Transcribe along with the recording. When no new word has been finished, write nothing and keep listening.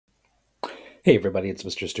Hey everybody, it's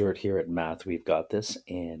Mr. Stewart here at Math. We've got this,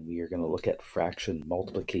 and we are going to look at fraction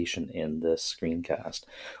multiplication in this screencast.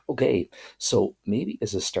 Okay, so maybe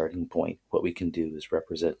as a starting point, what we can do is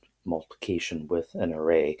represent multiplication with an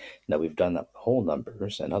array. Now we've done that with whole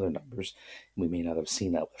numbers and other numbers. We may not have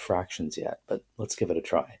seen that with fractions yet, but let's give it a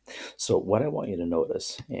try. So what I want you to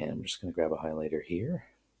notice, and I'm just going to grab a highlighter here.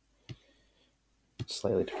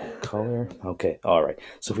 Slightly different color. Okay, all right.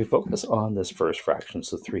 So if we focus on this first fraction,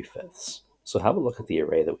 so 3/5. So have a look at the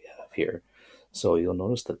array that we have here. So you'll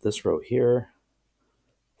notice that this row here,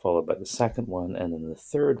 followed by the second one, and then the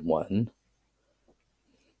third one,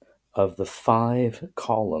 of the 5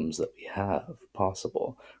 columns that we have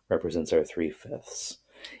possible, represents our 3/5.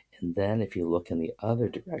 And then if you look in the other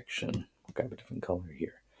direction, grab a different color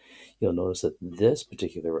here, you'll notice that this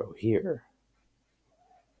particular row here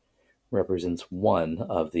represents one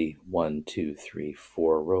of the 1, 2, 3,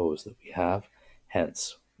 4 rows that we have,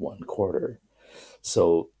 hence 1/4.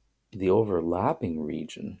 So the overlapping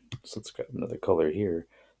region, so let's grab another color here.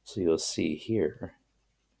 So you'll see here,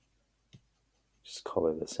 just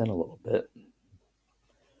color this in a little bit.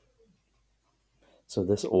 So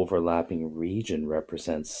this overlapping region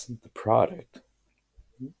represents the product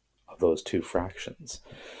of those two fractions.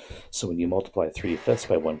 So when you multiply 3/5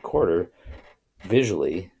 by 1/4,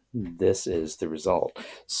 visually, this is the result.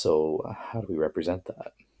 So how do we represent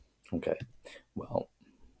that? Okay, well,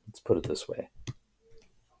 let's put it this way.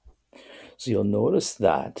 So you'll notice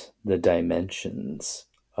that the dimensions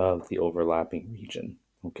of the overlapping region,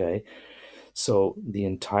 okay? So the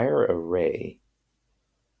entire array,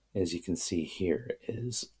 as you can see here,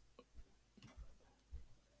 is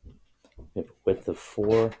we have a width of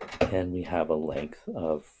 4 and we have a length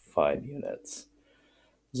of 5 units.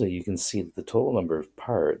 So you can see that the total number of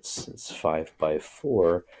parts is 5 by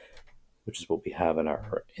 4, which is what we have in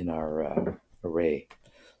our array.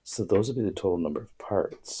 So those would be the total number of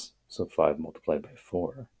parts. So 5 multiplied by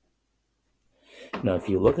 4. Now, if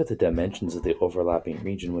you look at the dimensions of the overlapping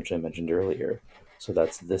region, which I mentioned earlier, so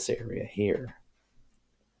that's this area here,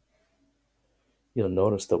 you'll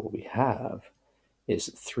notice that what we have is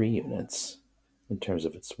 3 units in terms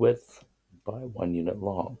of its width by 1 unit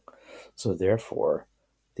long. So therefore,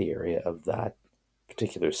 the area of that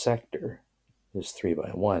particular sector is 3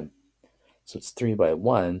 by 1. So it's 3 by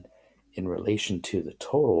 1 in relation to the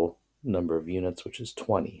total number of units, which is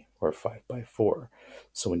 20, or 5 by 4.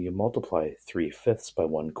 So when you multiply 3/5 by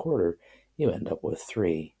 1/4, you end up with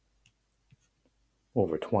 3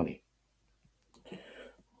 over 20.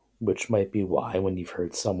 Which might be why when you've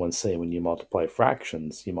heard someone say when you multiply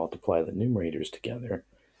fractions, you multiply the numerators together,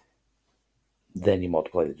 then you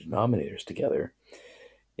multiply the denominators together,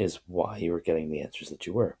 is why you were getting the answers that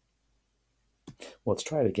you were. Well, let's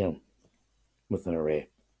try it again with an array.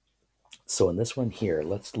 So in this one here,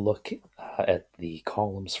 let's look at the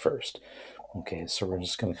columns first. Okay, so we're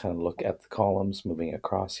just going to kind of look at the columns moving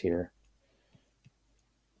across here.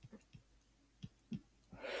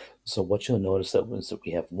 So what you'll notice that was that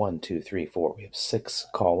we have 1, 2, 3, 4. We have 6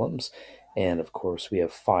 columns, and of course we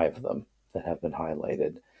have 5 of them that have been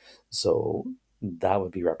highlighted. So that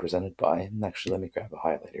would be represented by, and actually let me grab a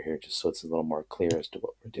highlighter here just so it's a little more clear as to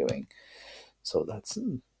what we're doing. So that's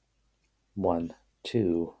 1,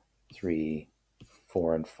 2, 3,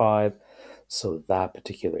 4, and 5. So that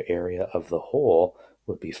particular area of the whole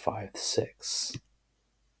would be 5/6.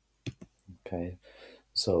 Okay,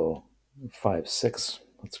 so 5/6.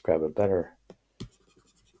 Let's grab a better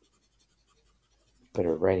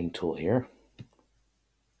writing tool here.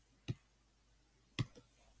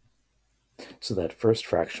 So that first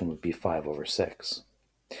fraction would be 5 over 6.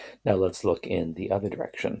 Now let's look in the other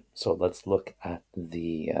direction. So let's look at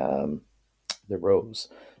the rows.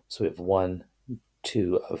 So we have 1,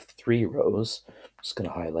 2 of 3 rows. I'm just going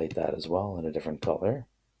to highlight that as well in a different color.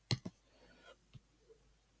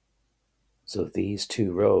 So these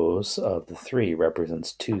 2 rows of the 3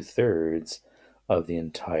 represents 2/3 of the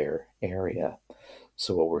entire area.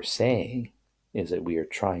 So what we're saying is that we are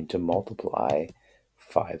trying to multiply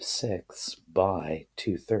 5/6 by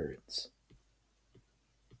 2/3.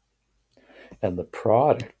 And the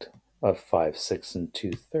product of 5/6 and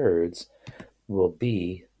 2/3 will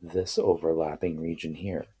be this overlapping region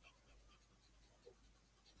here.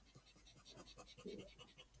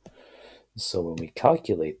 So when we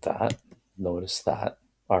calculate that, notice that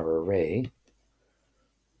our array,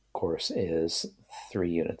 of course, is 3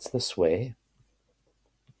 units this way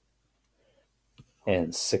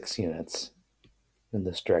and 6 units in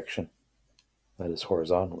this direction, that is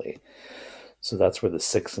horizontally. So that's where the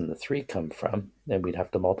 6 and the 3 come from, and we'd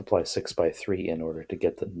have to multiply 6 by 3 in order to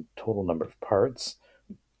get the total number of parts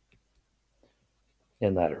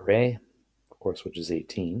in that array. course, which is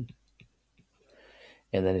 18.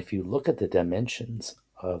 And then if you look at the dimensions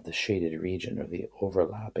of the shaded region, or the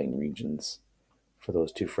overlapping regions for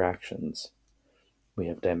those two fractions, we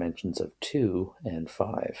have dimensions of 2 and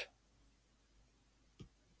 5,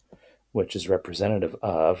 which is representative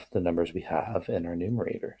of the numbers we have in our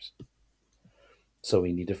numerators. So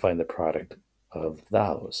we need to find the product of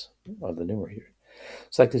those, of the numerator.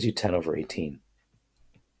 So that gives you 10 over 18.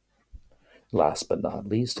 Last but not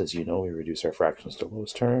least, as you know, we reduce our fractions to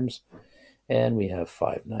lowest terms, and we have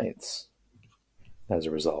 5/9 as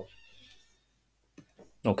a result.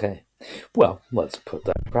 Okay, well, let's put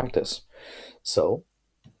that in practice. So,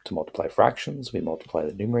 to multiply fractions, we multiply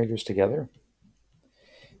the numerators together,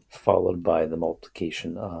 followed by the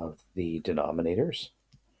multiplication of the denominators.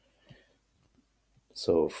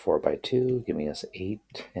 So 4 by 2 giving us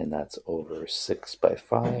 8, and that's over 6 by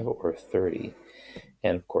 5, or 30.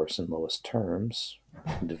 And of course, in lowest terms,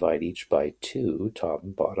 divide each by 2, top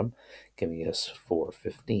and bottom, giving us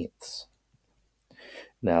 4/15.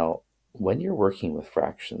 Now, when you're working with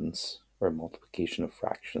fractions, or multiplication of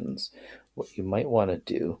fractions, what you might want to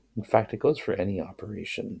do, in fact, it goes for any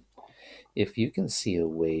operation, if you can see a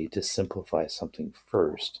way to simplify something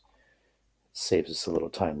first, saves us a little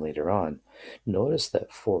time later on. Notice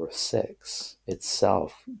that 4/6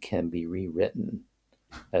 itself can be rewritten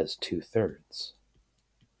as 2/3.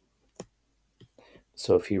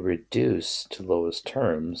 So if you reduce to lowest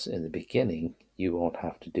terms in the beginning, you won't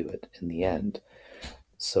have to do it in the end.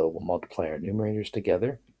 So we'll multiply our numerators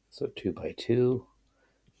together. So 2 by 2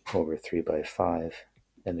 over 3 by 5.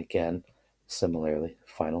 And again, similarly,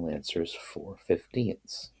 final answer is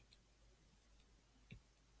 4/15.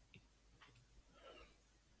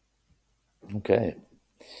 Okay.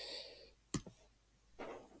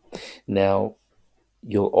 Now,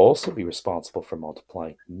 you'll also be responsible for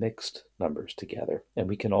multiplying mixed numbers together, and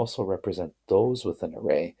we can also represent those with an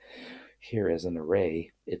array. Here as an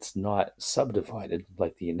array, it's not subdivided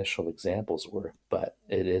like the initial examples were, but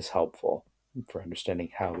it is helpful for understanding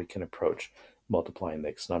how we can approach multiplying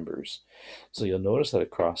mixed numbers. So you'll notice that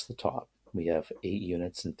across the top, we have 8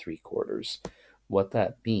 units and 3/4. What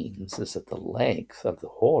that means is that the length of the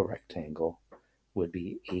whole rectangle would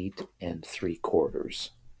be 8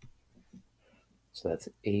 3/4. So that's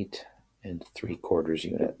 8 3/4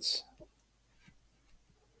 units.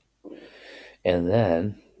 And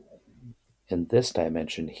then in this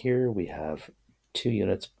dimension here, we have 2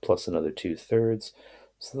 units plus another 2/3.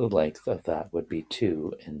 So the length of that would be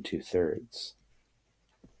 2 2/3.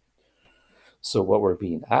 So what we're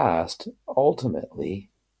being asked ultimately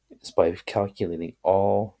is, by calculating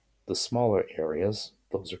all the smaller areas,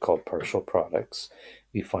 those are called partial products,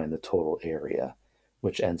 we find the total area,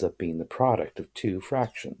 which ends up being the product of two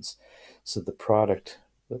fractions. So the product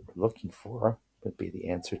that we're looking for would be the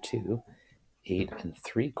answer to 8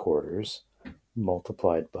 3/4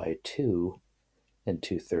 multiplied by 2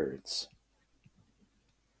 2/3.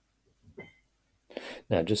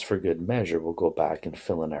 Now, just for good measure, we'll go back and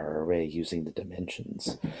fill in our array using the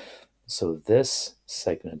dimensions. So this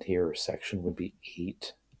segment here, or section, would be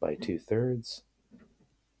 8 by 2/3.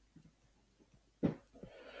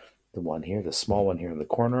 The one here, the small one here in the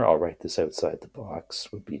corner, I'll write this outside the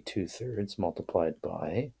box, would be 2/3 multiplied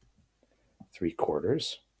by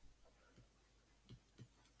 3/4.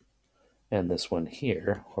 And this one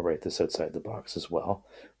here, I'll write this outside the box as well,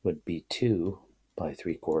 would be 2 by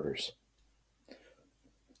 3/4.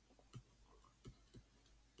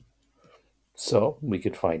 So we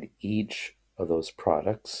could find each of those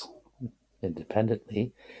products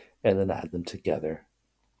independently and then add them together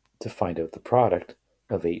to find out the product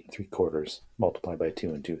of 8 3/4 multiplied by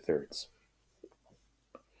 2 2/3.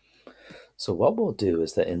 So what we'll do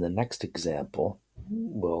is that in the next example,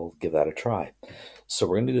 we'll give that a try. So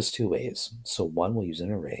we're going to do this two ways. So one, we'll use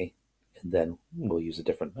an array, and then we'll use a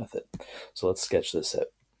different method. So let's sketch this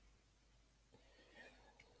out.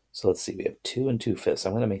 So let's see, we have 2 2/5.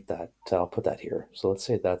 I'm going to make that, I'll put that here. So let's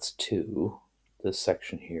say that's 2. This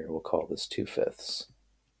section here, we'll call this 2/5.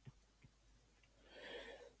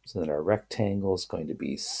 So then our rectangle is going to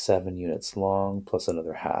be 7 units long plus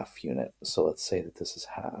another half unit. So let's say that this is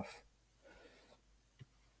half.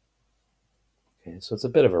 Okay, so it's a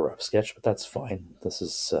bit of a rough sketch, but that's fine. This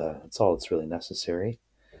is that's all that's really necessary.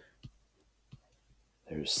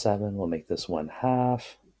 There's 7. We'll make this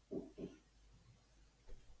 1/2.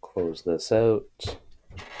 Close this out.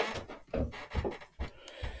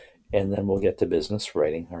 And then we'll get to business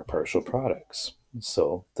writing our partial products.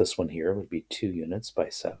 So this one here would be 2 units by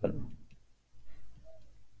 7.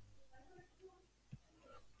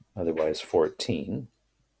 Otherwise 14.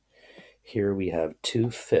 Here we have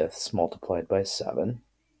 2/5 multiplied by 7.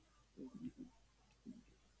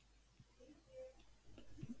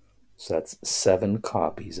 So that's 7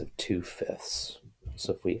 copies of 2/5.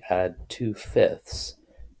 So if we add 2/5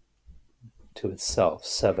 to itself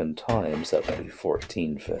 7 times, that would be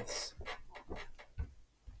 14/5.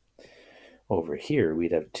 Over here,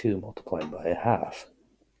 we'd have 2 multiplied by a half.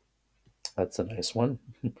 That's a nice one,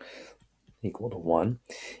 equal to 1.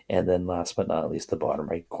 And then last but not least, the bottom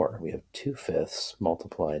right corner, we have 2/5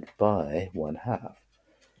 multiplied by 1/2.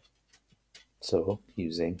 So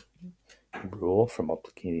using rule for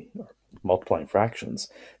multiplying fractions,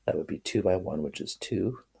 that would be 2 by 1, which is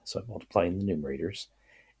 2. So I'm multiplying the numerators,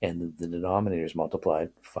 and the denominators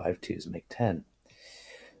multiplied. 5 2s make 10.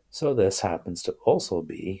 So this happens to also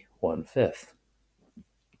be 1/5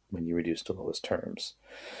 when you reduce to lowest terms.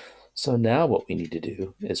 So now what we need to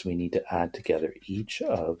do is we need to add together each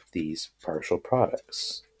of these partial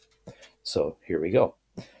products. So here we go.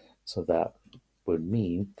 So that would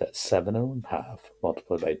mean that 7 1/2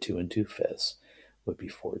 multiplied by 2 2/5 would be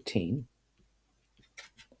 14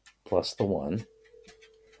 plus the 1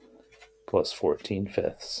 plus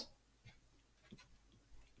 14/5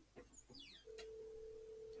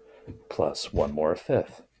 plus 1 more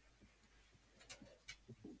 5th.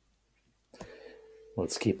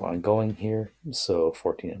 Let's keep on going here. So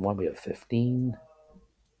 14 and 1, we have 15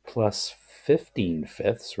 plus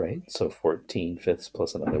 15/5, right? So 14/5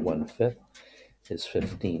 plus another 1/5 is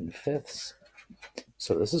 15/5.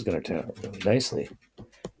 So this is going to turn out really nicely.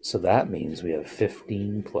 So that means we have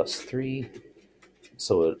 15 plus 3.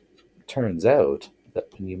 So it turns out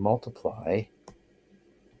that when you multiply,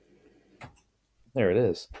 there it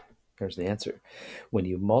is. There's the answer. When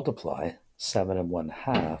you multiply 7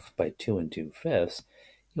 1/2 by 2 2/5,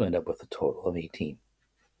 you end up with a total of 18.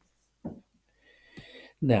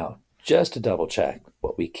 Now, just to double check,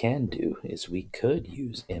 what we can do is we could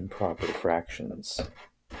use improper fractions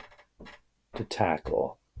to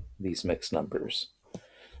tackle these mixed numbers.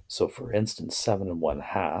 So for instance, 7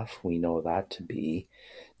 1/2, we know that to be,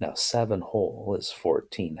 now 7 whole is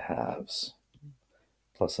 14 halves,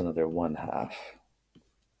 plus another 1/2.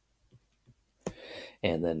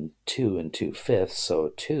 And then 2 2/5, so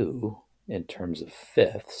 2 in terms of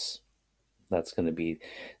fifths, that's going to be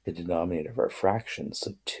the denominator of our fraction.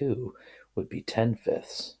 So 2 would be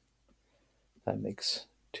 10/5. That makes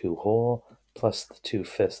 2 whole plus the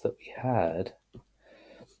 2/5 that we had.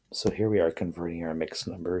 So here we are converting our mixed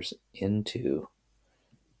numbers into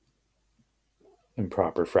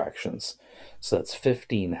improper fractions. So that's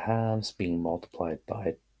 15 halves being multiplied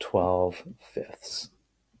by 12/5.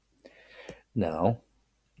 Now,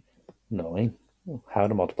 knowing how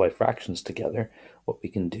to multiply fractions together, what we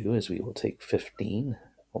can do is we will take 15,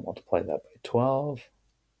 we'll multiply that by 12,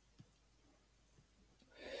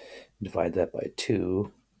 divide that by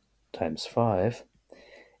 2 times 5,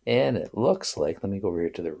 and it looks like, let me go over here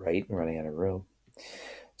to the right, I'm running out of room.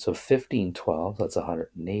 So 15 12, that's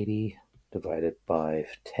 180, divided by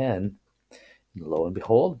 10, and lo and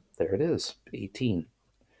behold, there it is, 18.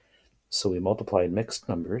 So we multiplied mixed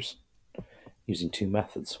numbers using 2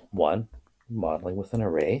 methods. One, modeling with an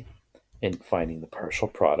array and finding the partial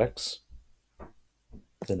products,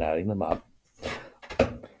 then adding them up,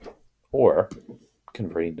 or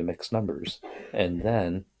converting to mixed numbers, and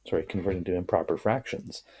then, converting to improper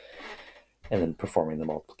fractions, and then performing the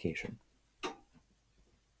multiplication.